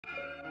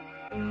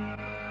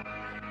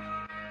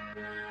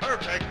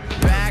Perfect.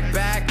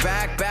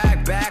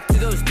 Back to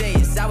those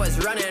days. I was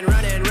running in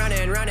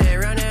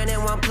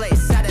one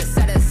place. Set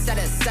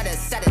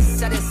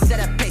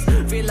a pace.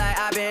 Feel like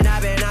I've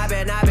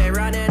been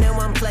running in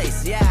one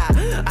place.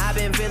 Yeah, I've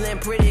been feeling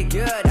pretty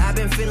good. I've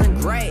been feeling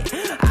great.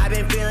 I've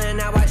been feeling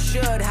how I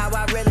should, how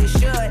I really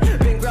should.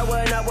 Been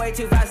growing up way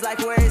too fast, like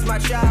where is my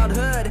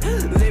childhood?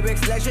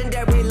 Lyrics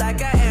legendary,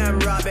 like I am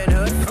Robin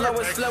Hood. Flow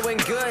is flowing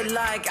good,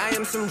 like I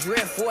am some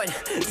driftwood.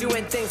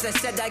 Doing things I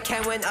said I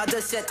can when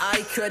others said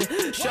I could.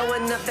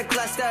 Showing up the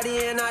class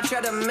studying, I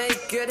try to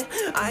make good.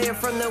 I am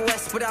from the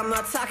West, but I'm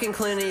not talking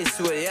Clint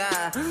Eastwood,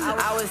 yeah.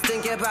 I was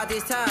thinking about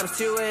these times,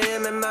 2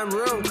 AM in my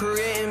room,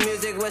 creating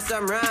music with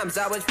some rhymes.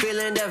 I was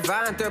feeling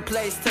divine, third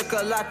place took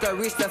a lot to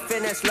reach the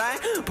finish line.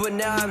 But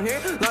now I'm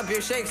here, love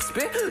your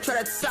Shakespeare.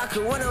 Try to talk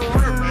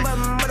one-on-one, but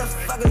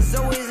motherfuckers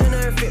always in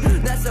their fear.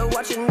 That's a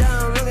watching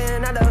down,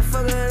 looking at the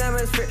fucking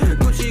atmosphere.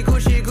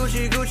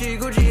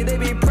 Gucci, they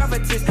be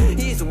prophetess.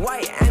 He's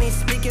white and he's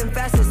speaking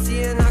fast as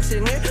he an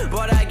auctioneer.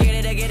 But I get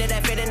it, I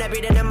fit in, I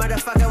beat in a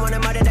motherfucker, wanna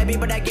murder that beat,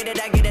 but I get it,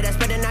 I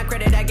spread it, not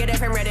credit, I get it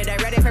from Reddit, I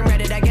read it from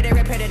Reddit, I get it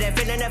repetitive,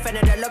 feeling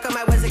offended, I look at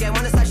my words again,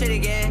 wanna start shit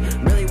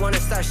again, really wanna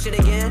start shit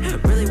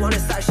again,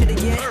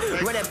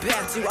 run it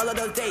back to all of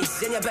those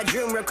days, in your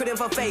bedroom, recruiting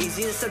for phase,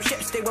 eating some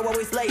chips, they were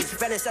always lazy,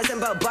 fantasizing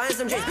about buying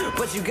some J's,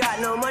 but you got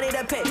no money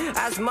to pay,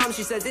 ask mom,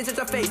 she says, it's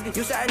her face,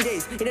 you certain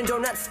days, eating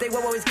donuts, they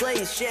were always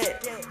glazed,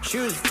 shit,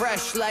 shoes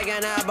fresh like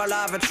an apple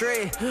off a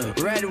tree,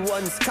 red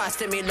ones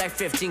costing me like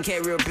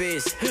 15K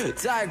rupees,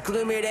 dark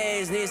gloomy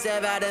days, need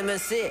some vitamin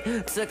C,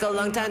 took a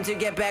long time to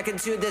get back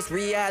into this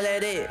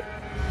reality,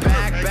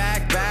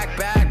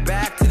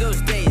 back to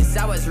those days,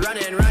 I was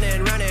running in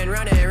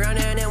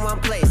one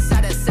place,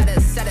 set a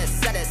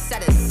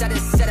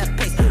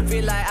pace,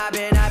 feel like I've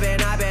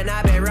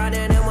been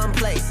running in one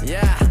place,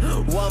 yeah,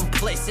 one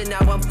place, and now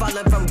I'm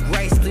falling from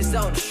grace, please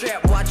don't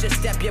trip, watch your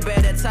step, you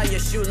better tie your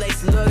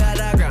shoelace, look at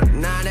the ground,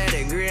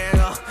 90-degree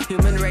angle,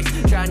 human race,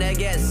 trying to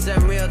get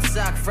some real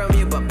talk from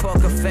you, but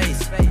poker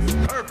face,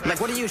 like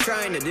what are you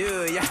trying to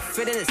do, yeah,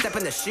 fit in and step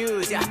in the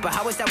shoes, yeah, but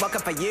how is that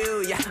welcome for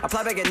you, yeah,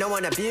 apply back and no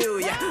one of you,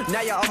 yeah,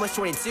 now you're almost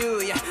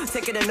 22, yeah,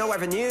 taking in no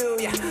revenue,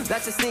 yeah,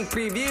 that's a sneak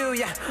preview,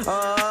 yeah,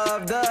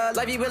 of the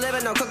life you be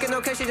living, no cooking,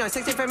 no kitchen, on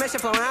 60 for mission,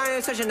 flowing out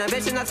in searching,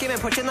 ambition, not scheming,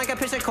 pushing like a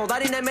pitcher, cold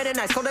out in the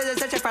midnight, cold as a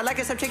stitcher, fry like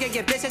some chicken,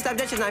 get bitches, stop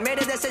ditching, I made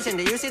a decision,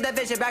 do you see the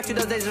vision, back to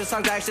those days of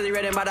songs actually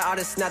written by the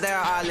artists, now they're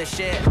all this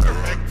shit.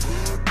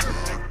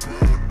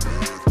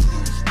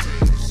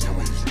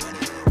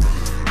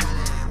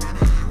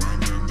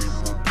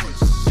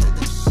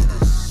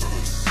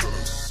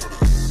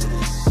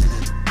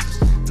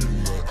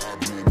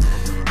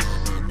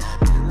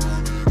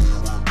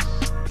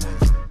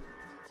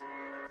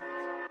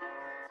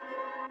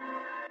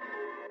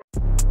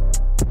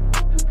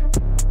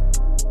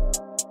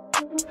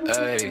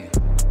 Hey,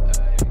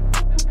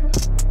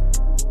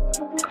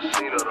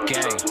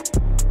 gang.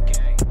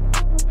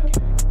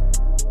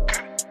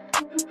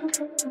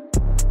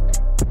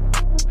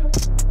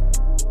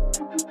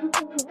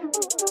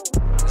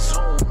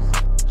 Zoom.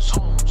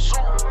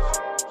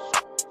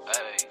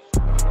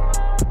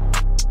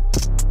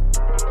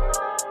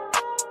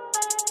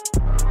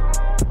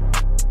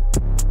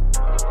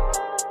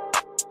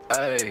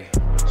 Hey.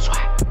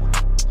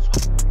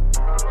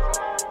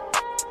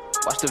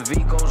 Watch the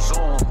V go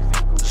zoom.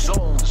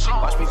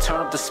 Watch me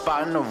turn up the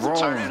spot in the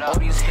room. All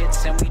these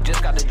hits and we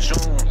just got the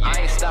June.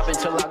 I ain't stopping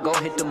till I go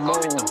hit the moon.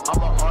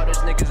 I'm an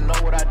artist, niggas know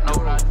what I do.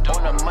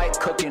 On the mic,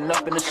 cooking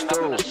up in the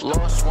stew.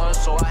 Lost one,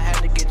 so I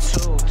had to get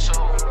two.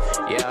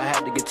 Yeah, I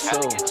had to get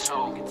two.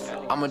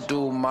 I'ma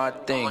do my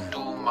thing.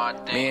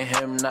 Me and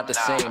him not the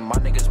same. My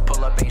niggas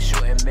pull up, ain't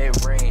shooting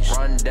mid-range.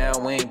 Run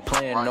down, we ain't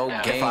playing no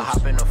games. If I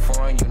hop in the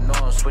foreign, you know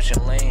I'm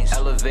switching lanes.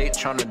 Elevate,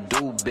 tryna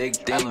do big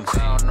things.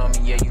 Crown on me,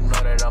 yeah, you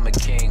know that I'm a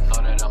king.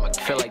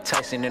 Feel like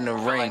Tyson in the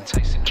ring.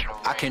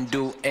 I can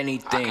do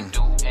anything.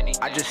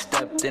 I just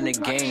stepped in the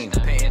game.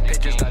 Painting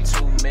pictures, got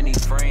too many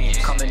frames.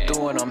 Coming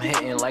through and I'm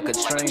hitting like a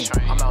train.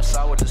 I'm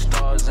outside with the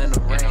stars in the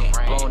rain.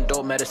 Blowing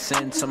dope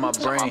medicine to my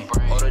brain.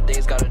 All the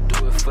days gotta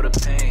do it for the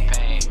pain.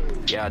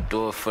 Yeah, I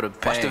do it for the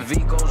pain. Watch the V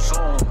go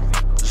zoom.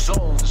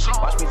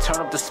 Watch me turn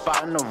up the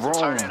spot in the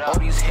room. All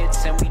these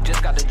hits and we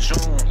just got the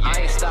June.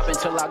 I ain't stopping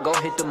till I go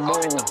hit the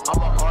moon.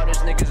 I'm an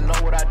artist, niggas know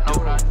what I do.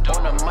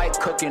 On the mic,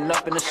 cooking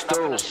up in the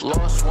stew.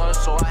 Lost one,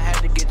 so I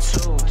had to get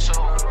two.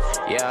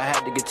 Yeah, I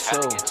had to get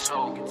two.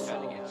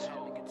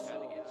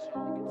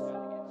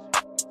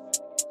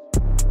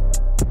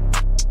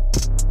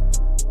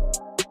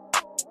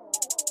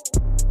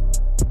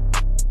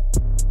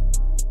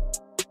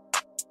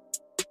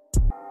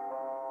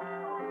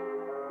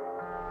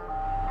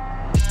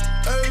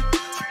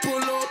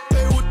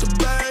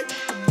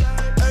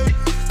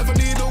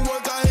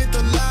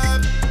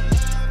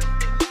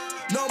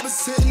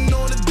 Sitting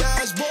on the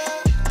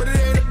dashboard, but it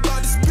ain't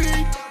about the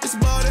speed, it's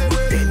about it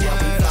really.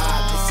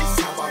 This is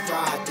how I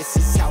ride, this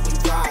is how we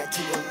ride.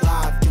 To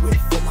alive, do it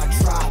for my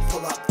tribe.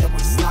 Pull up, then we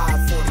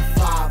slide.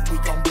 45, we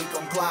gon'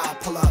 glide.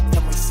 Pull up,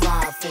 then we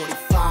slide.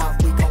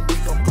 45, we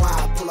gon'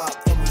 glide. Pull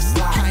up.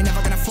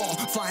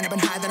 been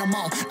high that I'm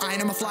on. I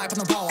ain't on my fly up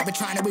on the ball. I've been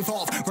trying to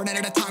evolve, running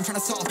out of time,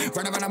 trying to solve.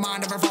 Running out of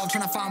mind, I've revolved,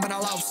 trying to find what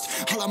I lost.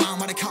 All I'm on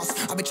what it costs.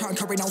 I've been trying to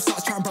curry no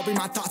sauce, trying to bury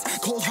my thoughts.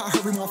 Cold heart,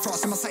 hurry, more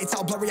frost. And my sights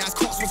all blurry, eyes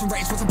crossed. Wasn't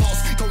raised, wasn't balls.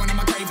 Going on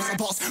my grave as a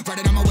boss.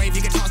 Running on my wave,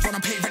 you get tossed when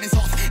I'm paving it's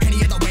off.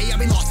 Any other way, I've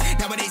been lost.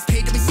 Nowadays,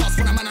 paid to be sauce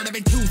when I'm out of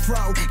it. Too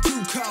throw,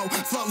 too cold.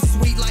 Flow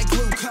sweet like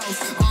glucose.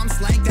 Arms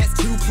length, that's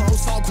too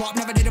close. All guap,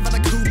 never did it for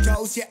the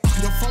kudos. Yeah,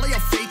 you'll follow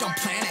your fate, don't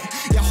plan it.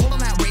 Yeah, hold on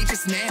that way,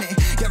 just man it.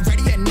 Get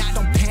ready or not,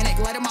 don't panic.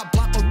 Light up my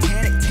block,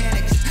 botanic,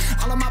 tannic.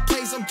 All of my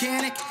plays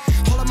organic.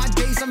 All of my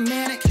days are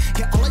manic.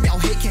 Yeah, all of y'all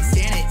hate, can't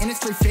stand it. And it's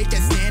free fake,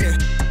 that's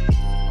standard.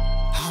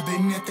 I've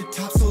been at the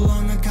top so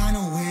long, I got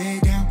no way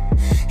down.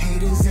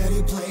 Haters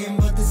steady playing,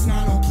 but this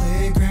not no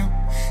playground.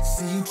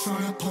 See you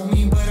tryna pull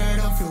me, but I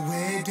don't feel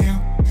way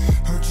down.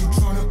 Heard you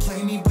tryna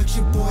play me, but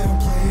your boy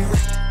don't play it.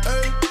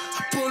 Hey,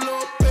 I pull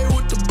up, pay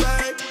with the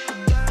bag.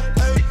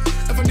 Hey,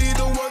 if I need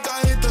to work,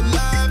 I hit the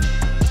line.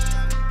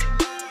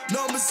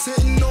 Numbers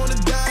sitting on the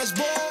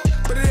dashboard,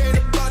 but it ain't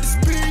about the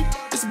speed,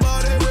 it's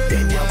about that way to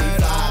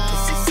ride.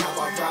 This is how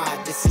I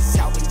ride, this is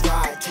how we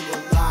ride. To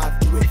alive,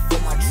 do it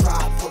for my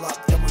tribe. Pull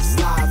up, then we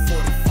slide.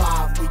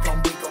 45, we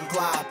gon'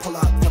 glide. Pull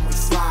up, then we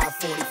slide.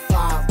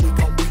 45, we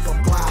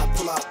gon' glide.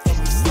 Pull up, then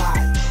we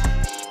slide.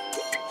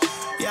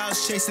 Yeah, I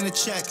was chasing a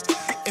check,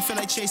 it felt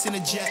like chasing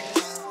a jet.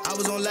 I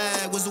was on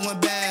lag, was doing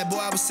bad, boy,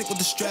 I was sick with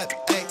the strep.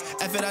 Ayy,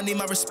 F it, I need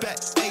my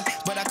respect. Ayy,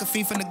 but I could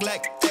fiend for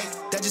neglect.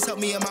 Ayy, that just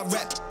helped me in my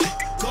rep.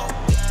 Go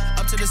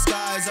up to the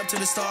skies, up to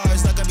the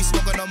stars, like I be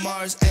smoking on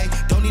Mars. Ayy,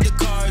 don't need the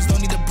cars,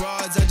 don't need the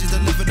broads, I just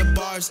deliver the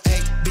bars.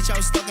 Ayy, bitch, I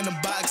was stuck in a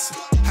box,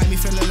 had me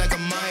feeling like a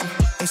mime.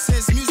 And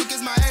since music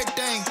is my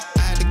everything,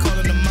 I had to call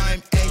it a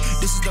mime. Ayy,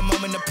 this is the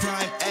moment of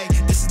prime. Ayy,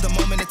 this is the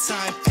moment of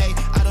time. Ayy,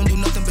 I don't do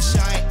nothing but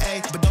shine.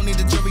 Ayy, but don't need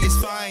the jury, it's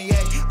fine.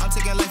 Ayy, I'm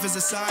taking life as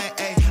a sign.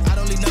 Ayy, I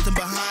don't leave nothing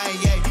behind.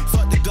 Ayy,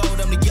 fuck the gold,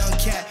 I'm the young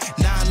cat.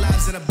 9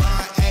 lives in a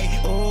bind.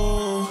 Ayy,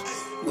 oh,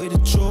 we the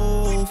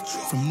truth.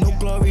 From no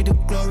glory to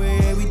glory,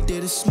 yeah, we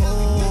did it smooth.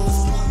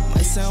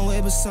 Might sound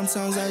weird, but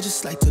sometimes I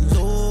just like to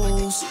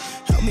lose.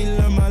 Help me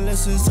learn my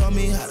lessons, taught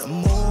me how to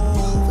move.